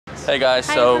Hey guys,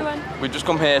 Hi so everyone. we've just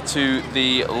come here to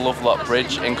the Lovelock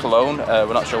Bridge in Cologne.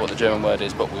 We're not sure what the German word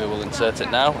is, but we will insert it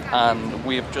now. And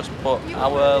we've just put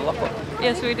our lock up.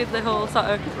 Yeah, so we did the whole sort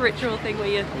of ritual thing where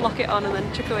you lock it on and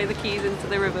then chuck away the keys into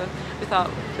the river. We thought,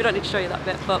 we don't need to show you that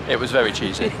bit, but... It was very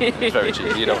cheesy. It was very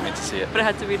cheesy, you don't need to see it. But it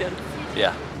had to be done.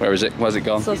 Yeah. Where is it? Where's it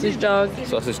gone? Sausage dog.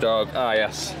 Sausage dog, ah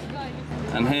yes.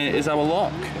 And here is our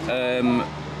lock.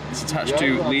 It's attached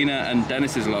to Lena and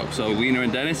Dennis's lock. So Lena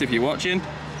and Dennis, if you're watching,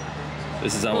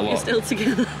 this is our lock. You're still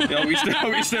together. Yeah, we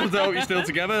still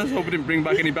together. Hope we didn't bring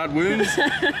back any bad wounds.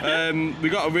 We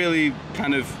got a really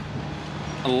kind of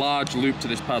a large loop to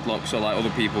this padlock, so like other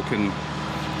people can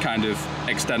kind of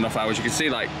extend off ours. You can see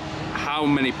like how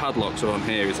many padlocks are on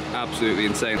here is absolutely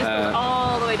insane. This goes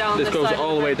all the way down. This goes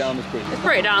all the way down this bridge. It's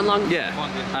pretty darn long.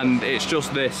 Yeah, and it's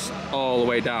just this all the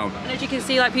way down. And as you can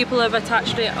see, like people have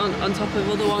attached it on top of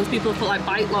other ones. People have put like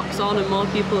bike locks on, and more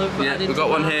people have added. We've got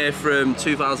one here from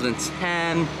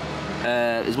 2010.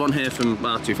 There's one here from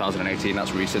 2018.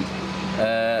 That's recent.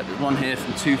 There's one here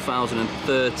from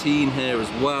 2013 here as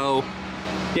well.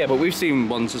 Yeah, but we've seen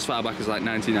ones as far back as like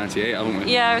 1998, haven't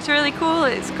we? Yeah, it's really cool.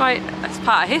 It's part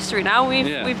of history now.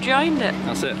 We've joined it.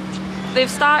 That's it. They've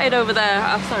started over there.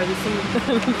 I'm sorry, there's some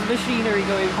machinery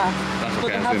going past. That's okay.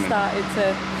 But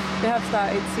they have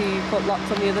started to put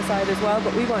locks on the other side as well.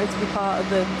 But we wanted to be part of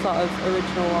the sort of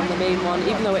original one, the main one,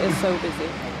 even though it is so busy.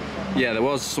 Yeah, there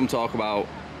was some talk about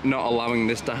not allowing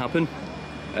this to happen.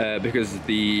 Because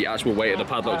the actual weight of the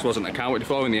padlocks wasn't accounted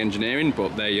for in the engineering,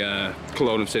 but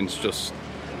Cologne have since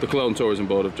the Cologne Tourism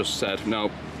Board have just said, no,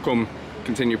 come,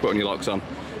 continue putting your locks on,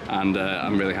 and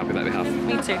I'm really happy that they have.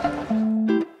 Me too.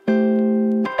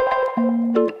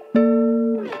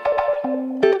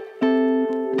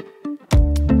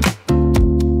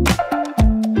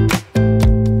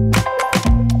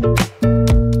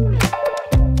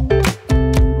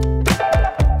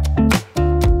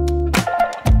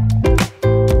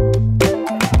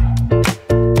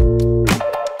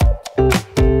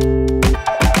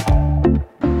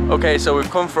 Okay, so we've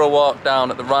come for a walk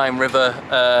down at the Rhine River.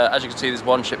 As you can see, there's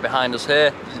one ship behind us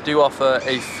here. They do offer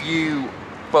a few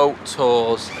boat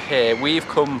tours here. We've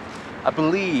come, I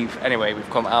believe, anyway, we've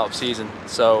come out of season,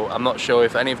 so I'm not sure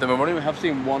if any of them are running. We have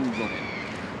seen one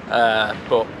running,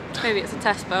 but... Maybe it's a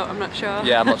test boat, I'm not sure.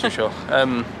 Yeah, I'm not too sure.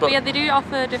 But yeah, they do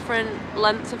offer different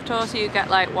lengths of tours, so you get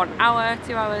like 1 hour,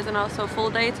 2 hours, and also full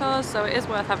day tours, so it is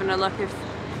worth having a look if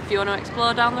you want to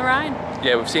explore down the Rhine.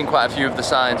 Yeah, we've seen quite a few of the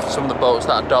signs for some of the boats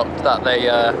that are docked that they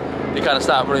kind of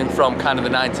start running from kind of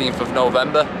the 19th of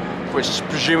November, which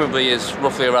presumably is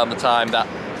roughly around the time that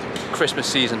Christmas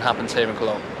season happens here in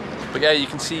Cologne. But yeah, you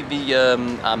can see the,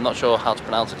 I'm not sure how to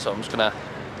pronounce it, so I'm just going to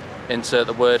insert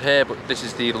the word here, but this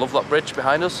is the Lovelock Bridge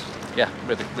behind us. Yeah,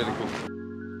 really, really cool.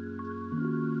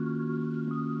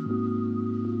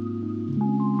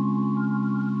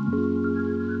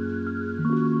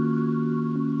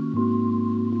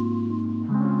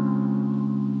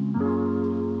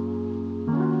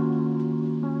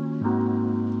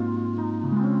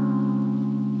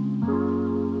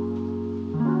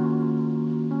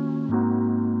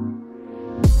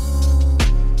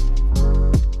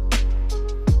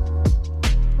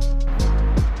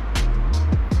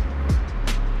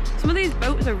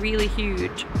 Are really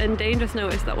huge, and Dane just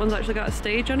noticed that one's actually got a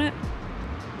stage on it.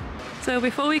 So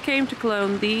before we came to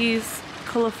Cologne, these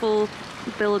colourful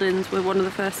buildings were one of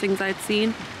the first things I'd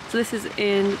seen. So this is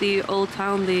in the old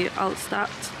town, the Altstadt.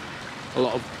 A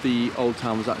lot of the old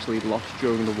town was actually lost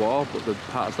during the war, but the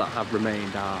parts that have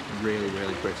remained are really,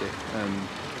 really pretty.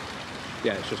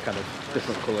 Yeah, it's just kind of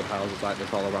different coloured houses like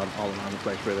this all around the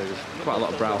place really. There's quite a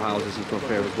lot of Brauhauses and stuff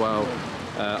here as well.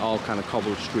 All kind of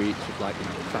cobbled streets with like, you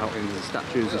know, fountains and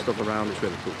statues and stuff around. It's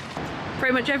really cool.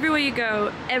 Pretty much everywhere you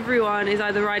go, everyone is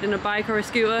either riding a bike or a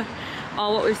scooter,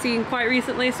 or what we've seen quite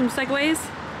recently, some segways.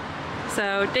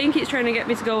 So Dane keeps trying to get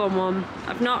me to go on one.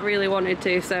 I've not really wanted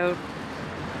to, so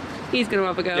he's going to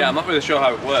have a go. Yeah, I'm not really sure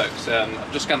how it works.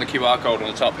 I've just scanned the QR code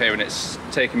on the top here and it's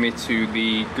taken me to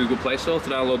the Google Play Store to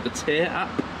download the Tier app,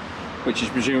 which is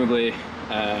presumably,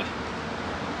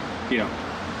 you know,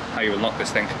 how you unlock this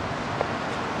thing.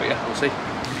 But yeah, we'll see.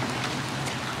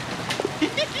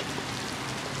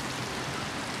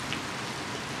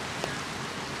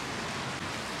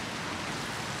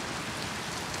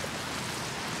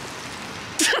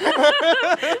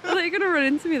 I thought you were going to run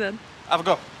into me then. Have a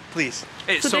go, please.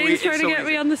 It's so Dane's trying to get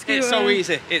me on the scooter. It's so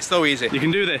easy. It's so easy. You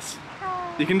can do this.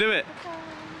 You can do it.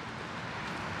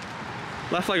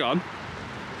 Left leg on.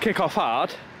 Kick off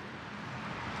hard.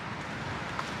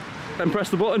 Then press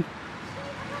the button.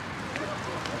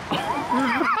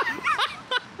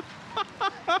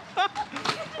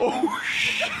 Oh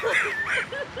shit!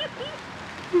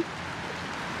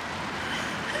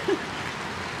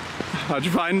 How'd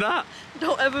you find that?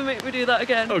 Don't ever make me do that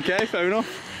again. Okay, fair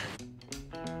enough.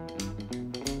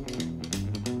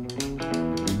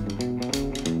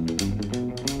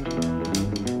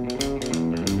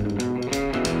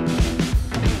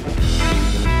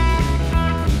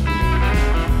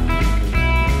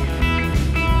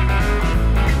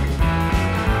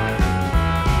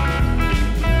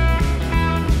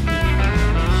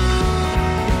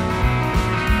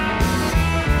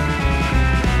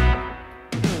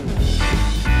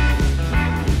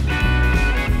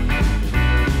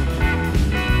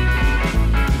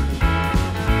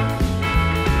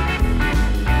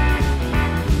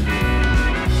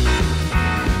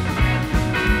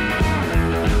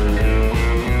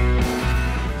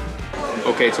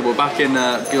 Okay, so we're back in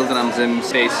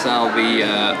Gildenham's they sell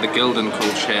the Gilden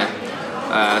Kolsch here.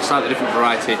 Slightly different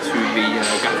variety to the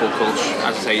Gaffel Kolsch.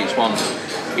 As I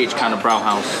say, each kind of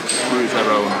Brauhaus brews their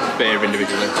own beer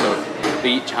individually, so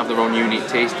they each have their own unique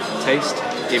taste,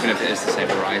 even if it is the same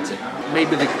variety.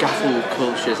 Maybe the Gaffel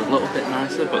Kolsch is a little bit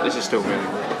nicer, but this is still really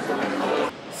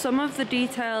good. Some of the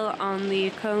detail on the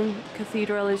Cologne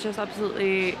Cathedral is just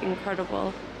absolutely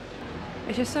incredible.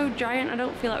 It's just so giant, I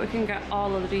don't feel like we can get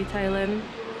all of the detail in.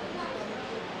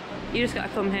 You just gotta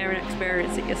come here and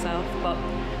experience it yourself, but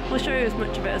we'll show you as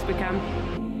much of it as we can.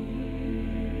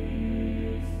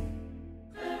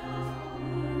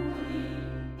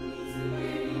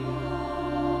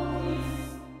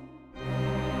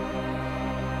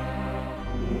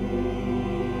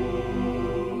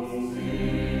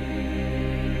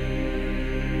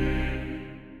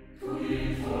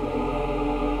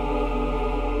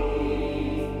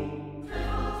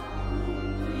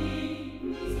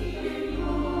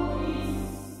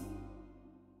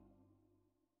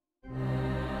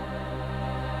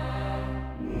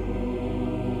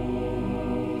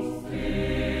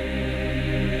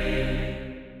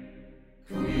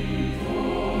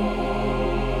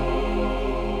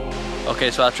 Okay,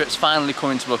 so our trip's finally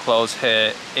coming to a close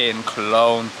here in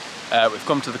Cologne. We've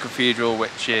come to the cathedral,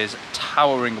 which is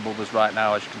towering above us right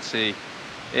now. As you can see,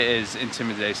 it is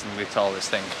intimidatingly tall, this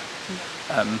thing.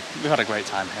 We've had a great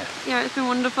time here. Yeah, it's been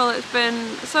wonderful. It's been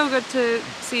so good to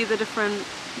see the different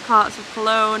parts of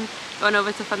Cologne, going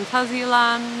over to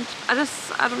Phantasialand.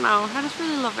 I don't know, I just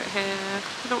really love it here.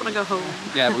 I don't want to go home.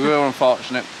 Yeah, we were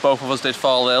unfortunate. Both of us did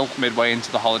fall ill midway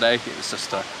into the holiday. It was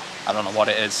just I don't know what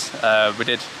it is. We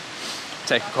did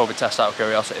take a COVID test out of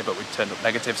curiosity, but we turned up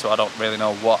negative, so I don't really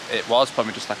know what it was.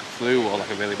 Probably just like a flu or like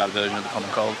a really bad version of the common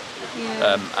cold.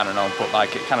 Yeah. I don't know, but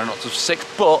like it kind of knocked us sick.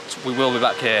 But we will be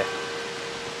back here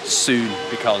soon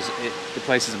because the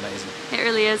place is amazing. It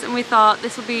really is, and we thought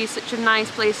this would be such a nice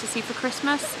place to see for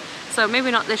Christmas. So maybe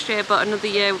not this year, but another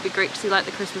year would be great to see like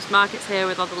the Christmas markets here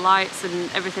with all the lights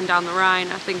and everything down the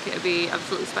Rhine. I think it would be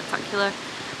absolutely spectacular.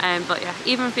 But yeah,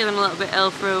 even feeling a little bit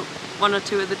ill for 1 or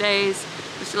 2 of the days,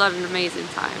 we still had an amazing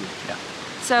time. Yeah.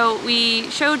 So we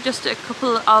showed just a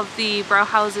couple of the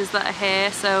Brauhauses that are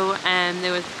here. So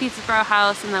there was Peter's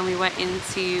Brauhaus, and then we went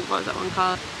into, what was that one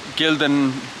called? Gilden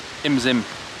Imzim.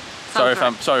 Sorry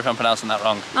if I'm pronouncing that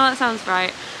wrong. No, that sounds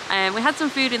right. We had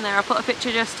some food in there. I put a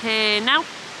picture just here now.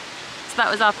 So that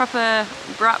was our proper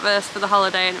bratwurst for the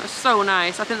holiday, and it was so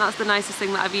nice. I think that's the nicest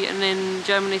thing that I've eaten in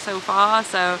Germany so far.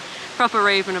 So proper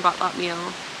raving about that meal.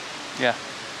 Yeah.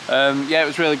 Yeah, it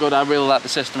was really good. I really like the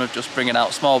system of just bringing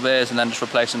out small beers and then just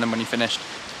replacing them when you're finished.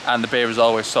 And the beer is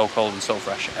always so cold and so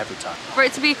fresh every time. For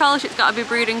it to be Kolsch, it's got to be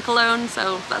brewed in Cologne,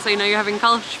 so that's how you know you're having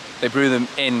Kolsch. They brew them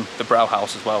in the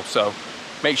Brauhaus as well, so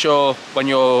make sure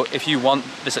if you want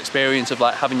this experience of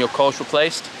like having your Kolsch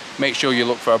replaced, make sure you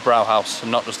look for a Brauhaus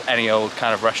and not just any old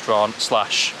kind of restaurant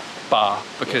 / bar,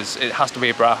 because it has to be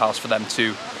a Brauhaus for them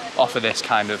to offer this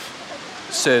kind of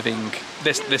serving,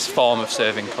 this form of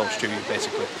serving Kolsch to you,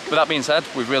 basically. With that being said,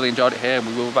 we've really enjoyed it here and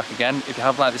we will be back again. If you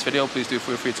have liked this video, please do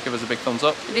feel free to give us a big thumbs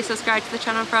up. And do subscribe to the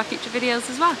channel for our future videos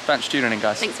as well. Thanks for tuning in,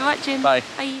 guys. Thanks for watching. Bye.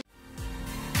 Bye.